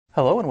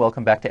Hello and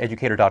welcome back to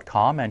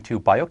Educator.com and to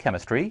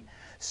Biochemistry.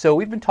 So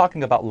we've been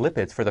talking about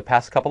lipids for the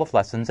past couple of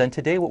lessons, and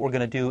today what we're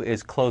going to do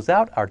is close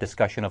out our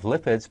discussion of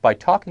lipids by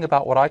talking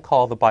about what I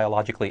call the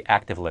biologically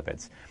active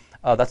lipids.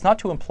 That's not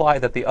to imply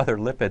that the other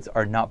lipids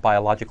are not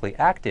biologically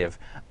active,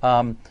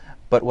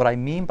 but what I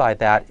mean by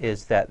that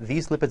is that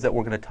these lipids that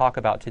we're going to talk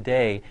about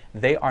today,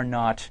 they are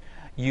not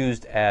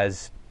used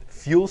as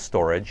fuel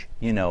storage,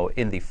 in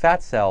the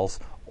fat cells,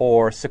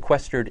 or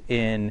sequestered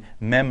in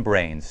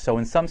membranes. So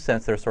in some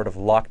sense, they're sort of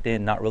locked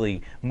in, not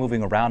really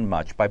moving around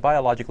much. By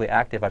biologically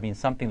active, I mean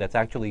something that's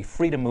actually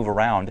free to move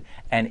around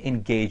and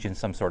engage in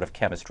some sort of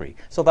chemistry.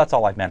 So that's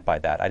all I meant by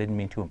that. I didn't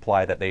mean to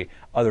imply that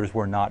others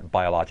were not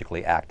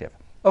biologically active.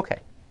 Okay,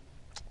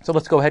 so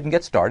let's go ahead and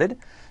get started.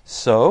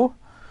 So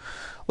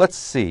let's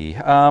see.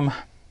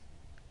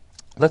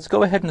 Let's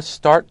go ahead and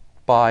start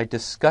by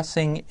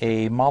discussing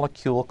a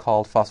molecule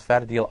called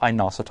phosphatidyl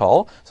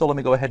inositol. So let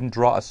me go ahead and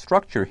draw a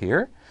structure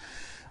here.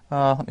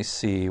 Let me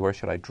see, where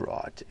should I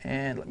draw it?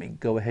 And let me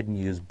go ahead and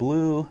use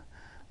blue.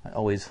 I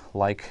always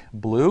like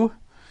blue.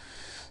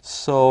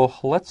 So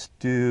let's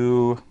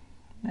go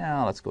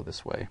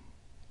this way.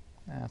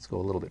 Let's go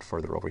a little bit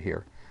further over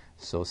here.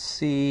 So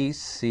C,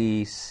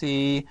 C,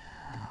 C.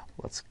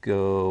 Let's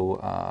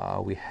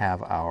go, we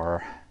have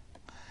our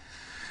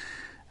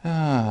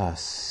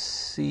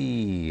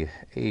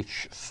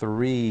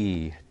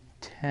CH3,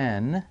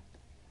 10,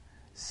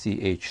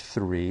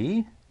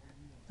 CH3,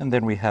 and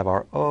then we have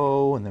our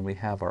O, and then we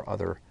have our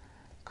other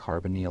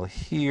carbonyl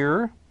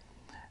here,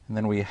 and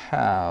then we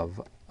have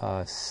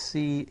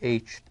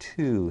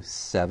CH2,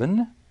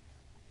 7,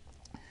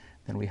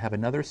 then we have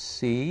another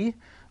C,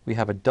 we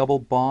have a double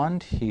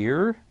bond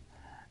here,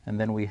 and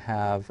then we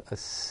have a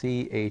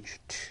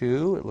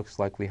CH2, it looks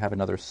like we have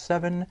another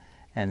 7,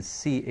 and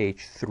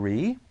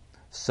CH3.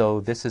 So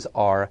this is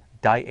our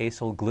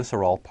diacyl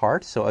glycerol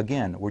part. So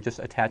again, we're just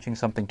attaching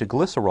something to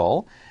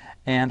glycerol.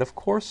 And of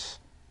course,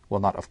 well,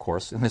 not of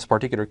course, in this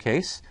particular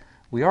case,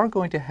 we are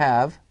going to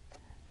have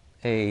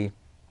a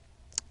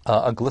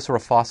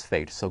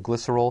glycerophosphate. So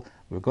glycerol,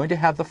 we're going to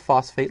have the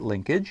phosphate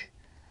linkage.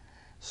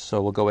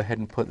 So we'll go ahead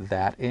and put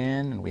that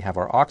in. And we have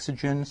our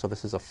oxygen. So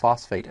this is a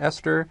phosphate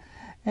ester.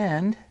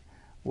 And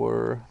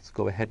let's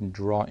go ahead and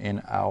draw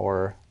in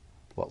our,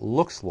 what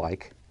looks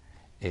like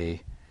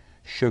a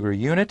sugar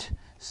unit.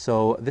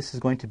 So this is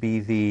going to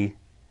be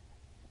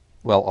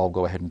I'll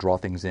go ahead and draw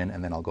things in,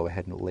 and then I'll go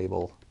ahead and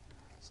label.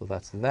 So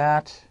that's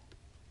that,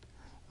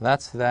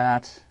 that's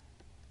that,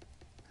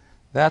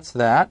 that's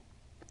that,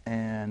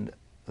 and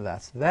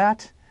that's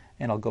that.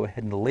 And I'll go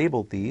ahead and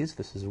label these.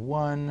 This is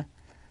 1,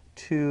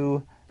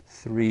 2,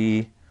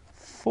 3,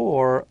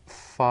 4,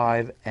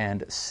 5,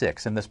 and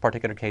 6. In this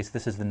particular case,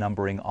 this is the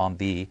numbering on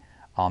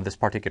this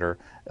particular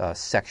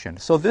section.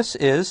 So this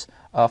is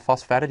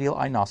phosphatidyl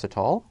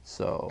inositol.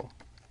 So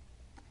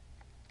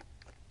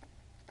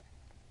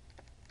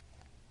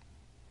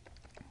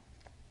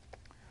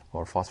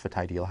or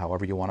phosphatidyl,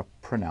 however you want to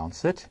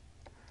pronounce it,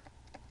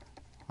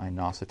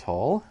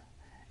 inositol,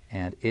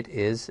 and it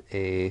is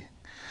a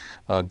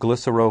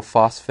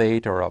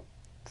glycerophosphate or a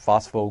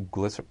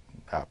phosphoglycer,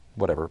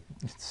 whatever.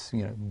 It's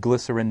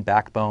glycerin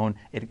backbone.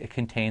 It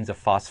contains a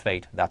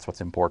phosphate. That's what's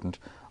important.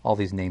 All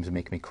these names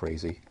make me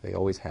crazy. They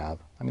always have.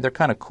 I mean, they're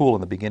kind of cool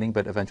in the beginning,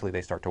 but eventually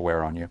they start to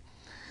wear on you.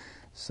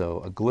 So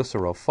a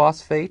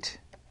glycerophosphate.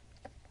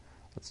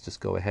 Let's just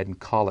go ahead and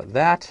call it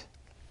that.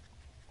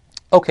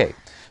 Okay,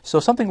 so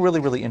something really,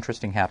 really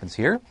interesting happens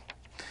here.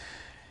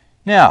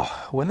 Now,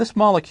 when this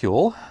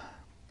molecule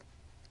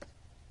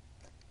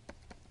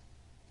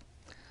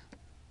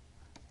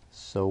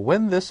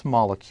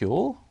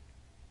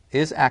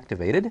is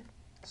activated,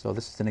 so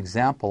this is an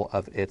example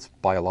of its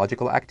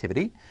biological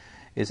activity,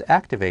 is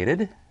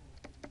activated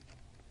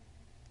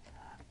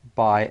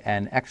by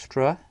an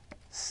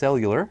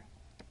extracellular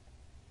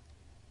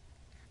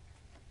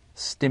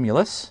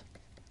stimulus,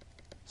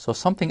 so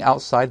something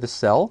outside the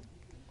cell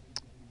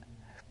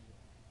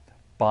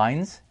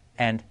binds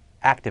and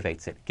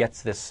activates it,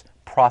 gets this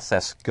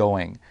process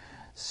going.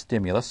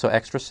 Stimulus, so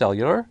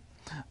extracellular,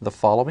 the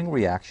following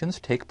reactions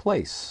take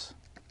place.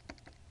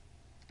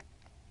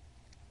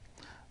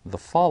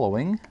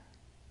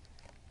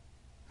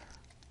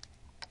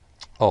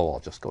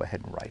 I'll just go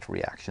ahead and write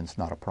reactions,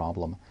 not a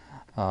problem.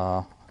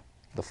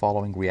 The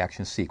following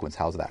reaction sequence,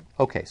 how's that?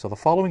 Okay, so the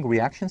following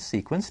reaction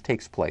sequence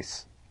takes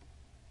place.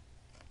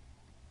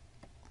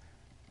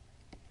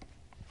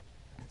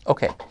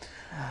 Okay,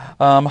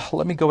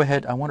 let me go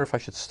ahead. I wonder if I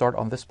should start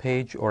on this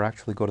page or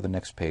actually go to the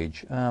next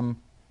page. You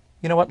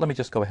know what? Let me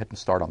just go ahead and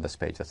start on this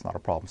page. That's not a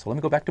problem. So let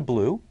me go back to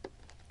blue.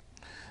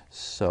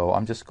 So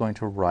I'm just going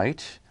to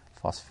write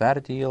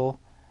phosphatidyl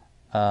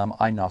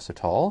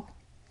inositol.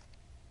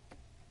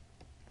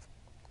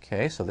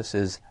 Okay, so this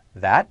is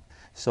that.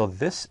 So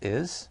this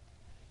is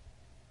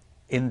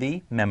in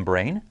the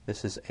membrane.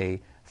 This is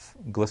a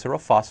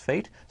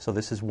glycerophosphate. So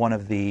this is one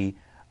of the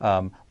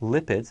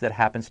lipids that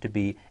happens to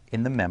be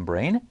in the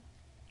membrane.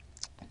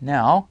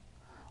 Now,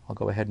 I'll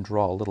go ahead and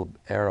draw a little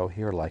arrow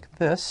here like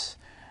this.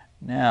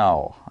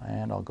 Now,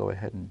 and I'll go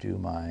ahead and do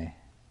my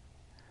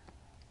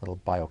little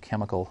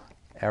biochemical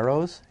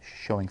arrows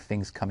showing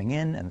things coming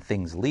in and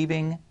things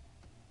leaving.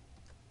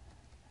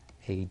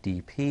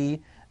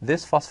 ADP.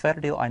 This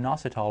phosphatidyl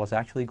inositol is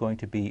actually going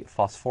to be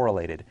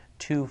phosphorylated.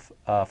 Two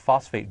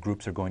phosphate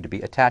groups are going to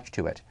be attached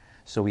to it.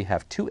 So we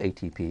have two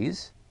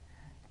ATPs,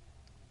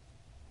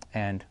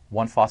 and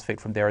one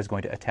phosphate from there is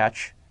going to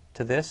attach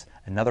to this.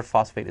 Another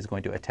phosphate is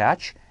going to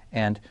attach,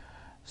 and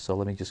so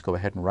let me just go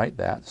ahead and write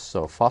that.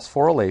 So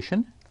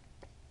phosphorylation.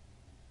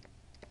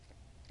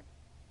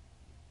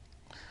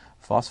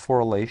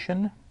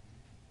 Phosphorylation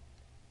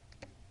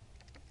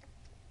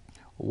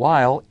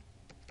while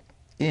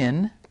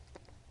in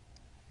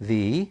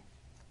the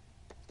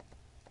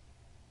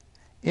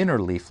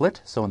inner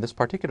leaflet. So in this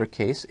particular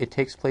case, it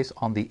takes place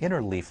on the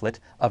inner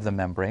leaflet of the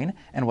membrane.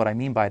 And what I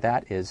mean by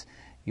that is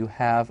you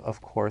have,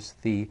 of course,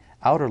 the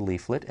outer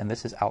leaflet, and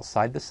this is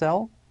outside the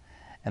cell.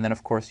 And then,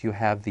 of course, you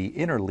have the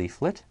inner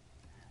leaflet.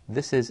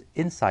 This is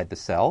inside the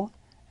cell.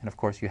 And, of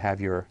course, you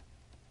have your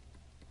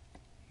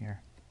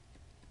here.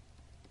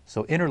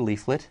 So inner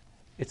leaflet,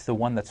 it's the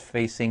one that's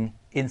facing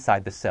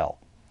inside the cell.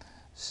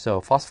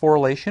 So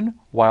phosphorylation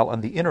while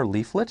on the inner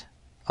leaflet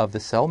of the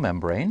cell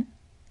membrane.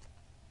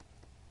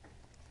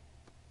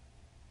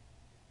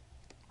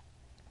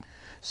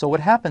 So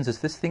what happens is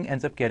this thing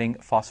ends up getting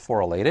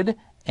phosphorylated,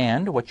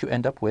 and what you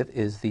end up with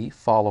is the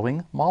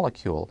following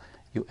molecule.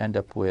 You end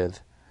up with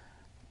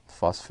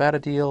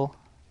phosphatidyl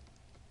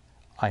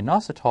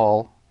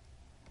inositol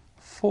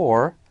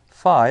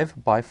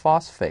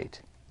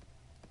 4,5-biphosphate.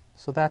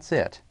 So that's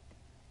it.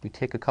 We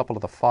take a couple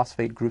of the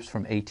phosphate groups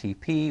from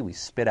ATP, we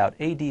spit out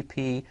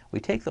ADP, we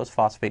take those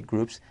phosphate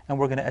groups, and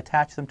we're going to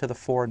attach them to the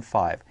 4 and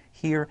 5,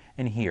 here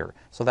and here.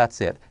 So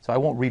that's it. So I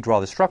won't redraw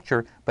the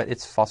structure, but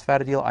it's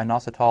phosphatidyl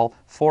inositol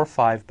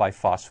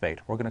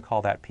 4,5-biphosphate. We're going to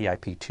call that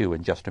PIP2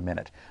 in just a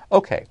minute.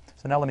 Okay,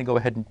 so now let me go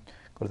ahead and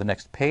go to the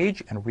next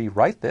page and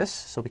rewrite this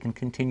so we can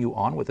continue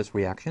on with this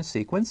reaction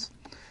sequence.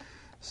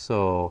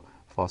 So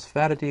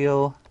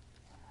phosphatidyl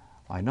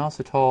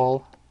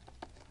inositol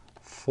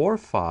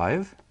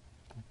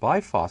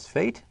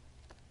 4,5-biphosphate,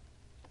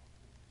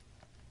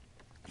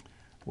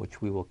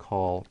 which we will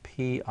call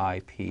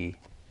PIP2.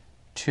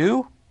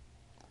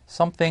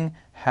 Something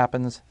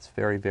happens that's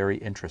very, very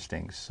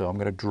interesting. So I'm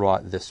going to draw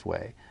it this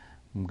way.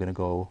 I'm going to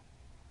go,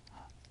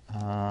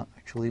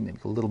 actually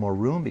make a little more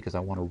room because I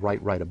want to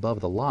write right above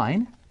the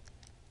line.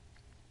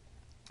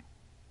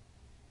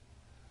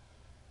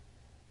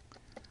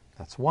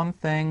 That's one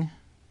thing.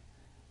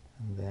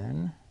 And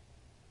then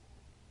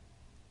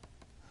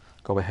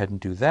go ahead and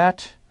do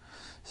that.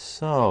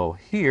 So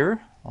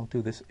here, I'll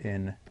do this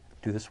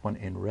one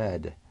in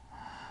red.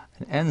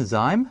 An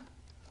enzyme.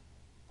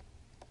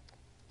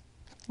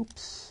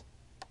 Oops.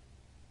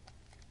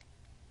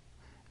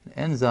 An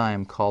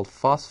enzyme called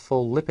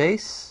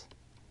phospholipase.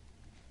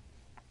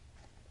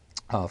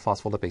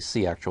 Phospholipase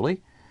C,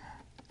 actually.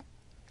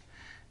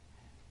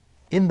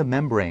 In the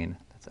membrane.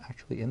 That's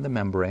actually in the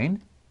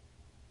membrane.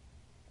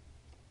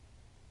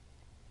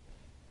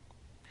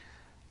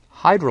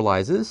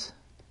 Hydrolyzes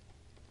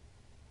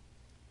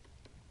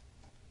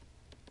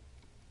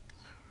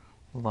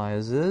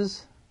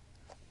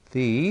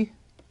the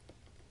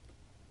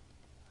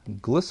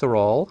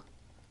glycerol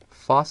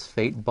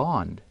phosphate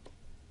bond.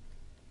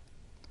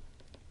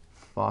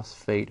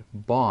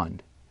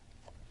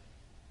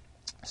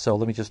 So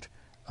let me just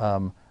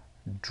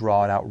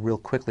draw it out real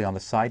quickly on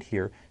the side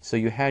here. So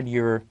you had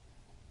your,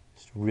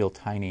 just real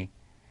tiny,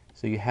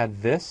 so you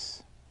had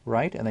this,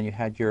 right? And then you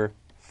had your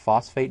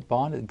phosphate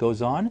bond. It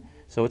goes on.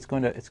 So it's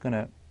going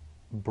to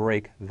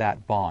break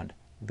that bond,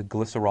 the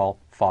glycerol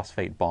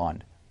phosphate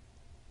bond.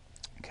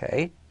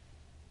 Okay.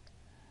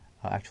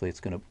 Actually,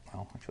 it's going to,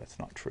 well, actually, that's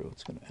not true.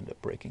 It's going to end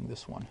up breaking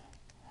this one.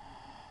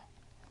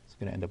 It's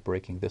going to end up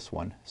breaking this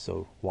one.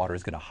 So water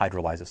is going to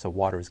hydrolyze it. So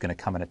water is going to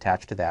come and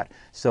attach to that.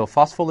 So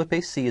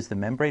phospholipase C is the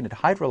membrane. It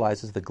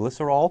hydrolyzes the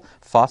glycerol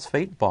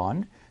phosphate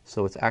bond.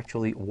 So it's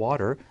actually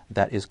water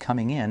that is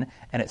coming in,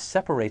 and it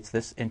separates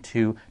this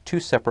into two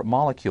separate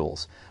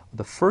molecules.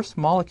 The first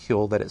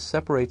molecule that it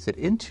separates it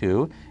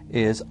into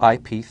is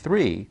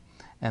IP3,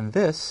 and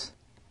this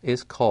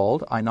is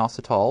called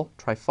inositol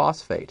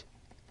triphosphate.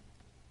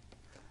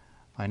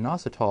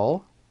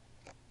 Inositol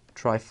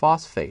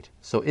triphosphate.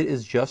 So it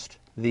is just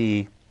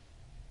the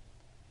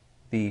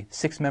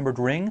six-membered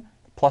ring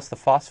plus the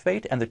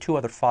phosphate and the two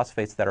other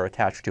phosphates that are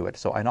attached to it.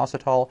 So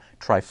inositol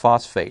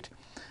triphosphate.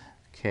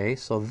 Okay,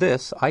 so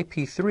this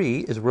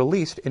IP3 is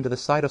released into the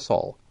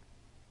cytosol.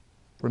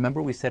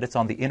 Remember we said it's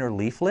on the inner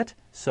leaflet,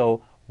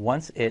 so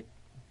once it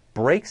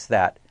breaks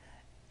that,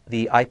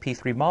 the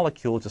IP3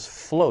 molecule just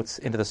floats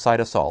into the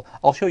cytosol.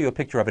 I'll show you a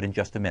picture of it in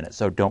just a minute,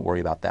 so don't worry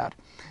about that.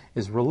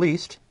 Is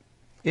released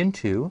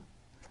into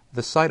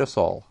the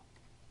cytosol.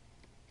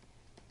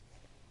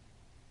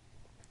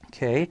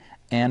 Okay,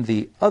 and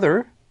the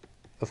other,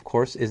 of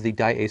course, is the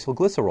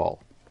diacylglycerol.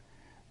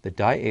 The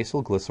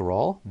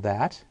diacylglycerol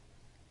that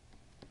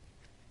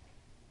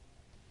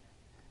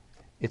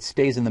it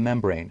stays in the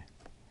membrane.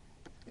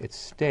 It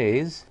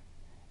stays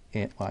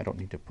in, well, I don't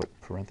need to put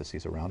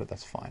parentheses around it,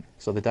 that's fine.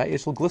 So the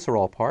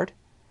diacylglycerol part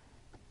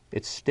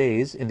It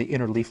stays in the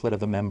inner leaflet of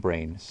the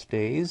membrane.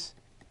 Stays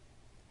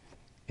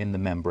in the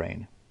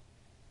membrane.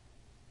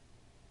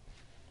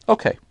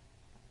 Okay.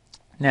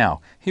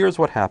 Now, here's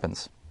what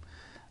happens.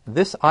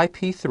 This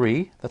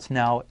IP3 that's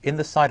now in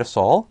the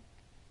cytosol,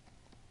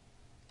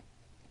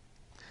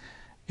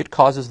 it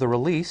causes the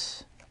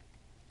release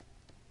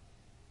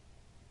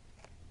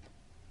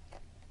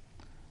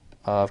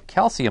of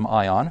calcium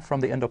ion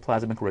from the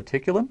endoplasmic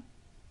reticulum,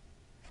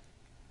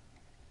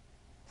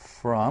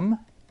 from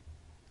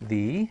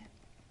the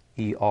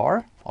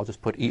ER. I'll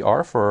just put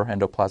ER for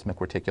endoplasmic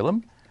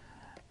reticulum.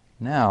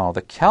 Now,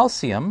 the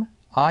calcium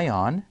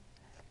ion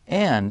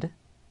and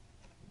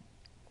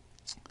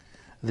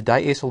the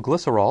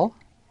diacylglycerol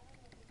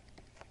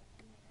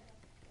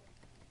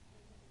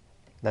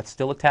that's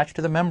still attached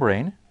to the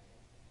membrane,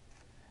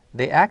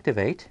 they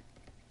activate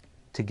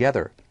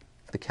together,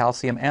 the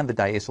calcium and the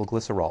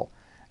diacylglycerol.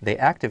 They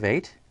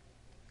activate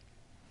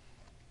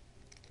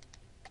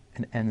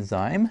an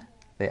enzyme.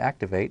 They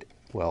activate,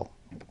 well,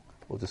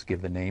 we'll just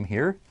give the name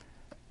here,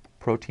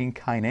 protein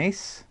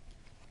kinase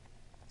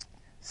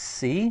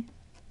C,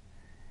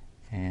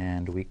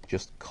 and we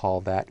just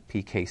call that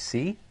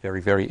PKC, very,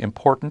 very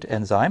important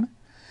enzyme.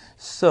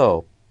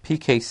 So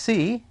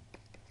PKC,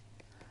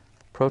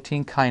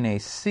 protein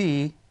kinase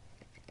C,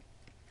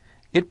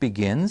 it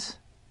begins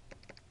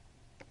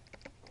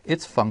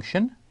its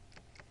function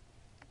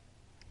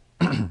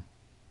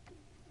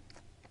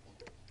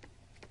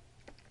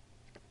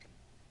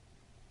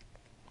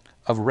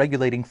of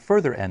regulating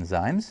further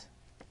enzymes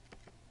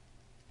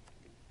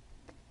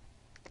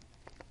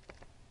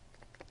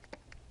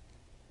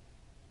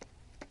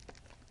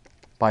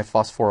by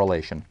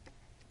phosphorylation.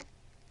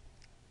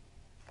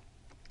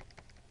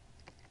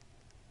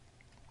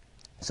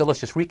 So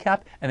let's just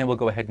recap, and then we'll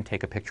go ahead and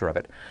take a picture of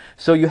it.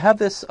 So you have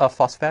this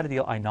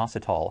phosphatidyl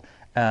inositol,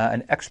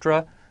 an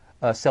extra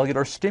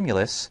cellular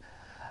stimulus,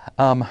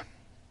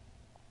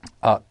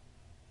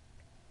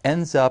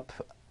 ends up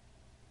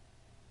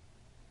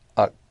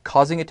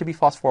causing it to be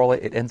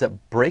phosphorylated. It ends up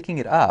breaking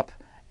it up.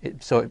 It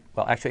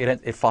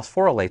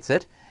phosphorylates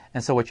it.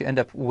 And so what you end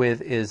up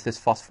with is this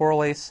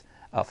phosphorylase,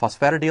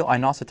 phosphatidyl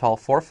inositol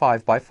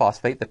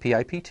 4,5-biphosphate, the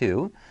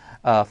PIP2.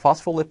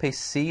 Phospholipase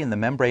C in the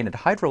membrane, it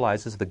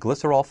hydrolyzes the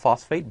glycerol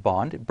phosphate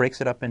bond. It breaks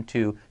it up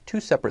into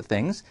two separate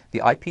things. The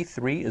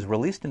IP3 is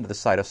released into the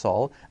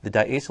cytosol. The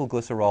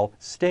diacylglycerol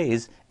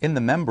stays in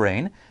the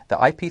membrane. The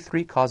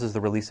IP3 causes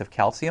the release of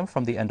calcium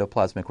from the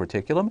endoplasmic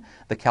reticulum.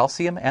 The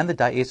calcium and the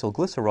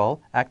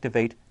diacylglycerol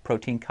activate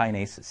protein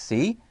kinase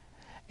C.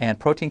 And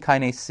protein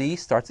kinase C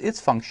starts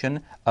its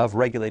function of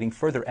regulating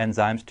further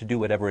enzymes to do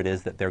whatever it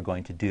is that they're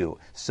going to do.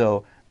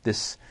 So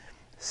this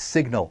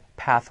signal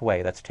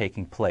pathway that's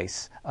taking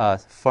place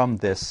from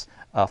this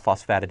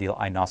phosphatidyl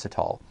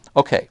inositol.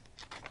 Okay,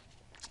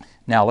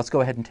 now let's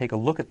go ahead and take a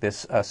look at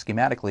this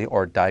schematically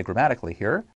or diagrammatically here.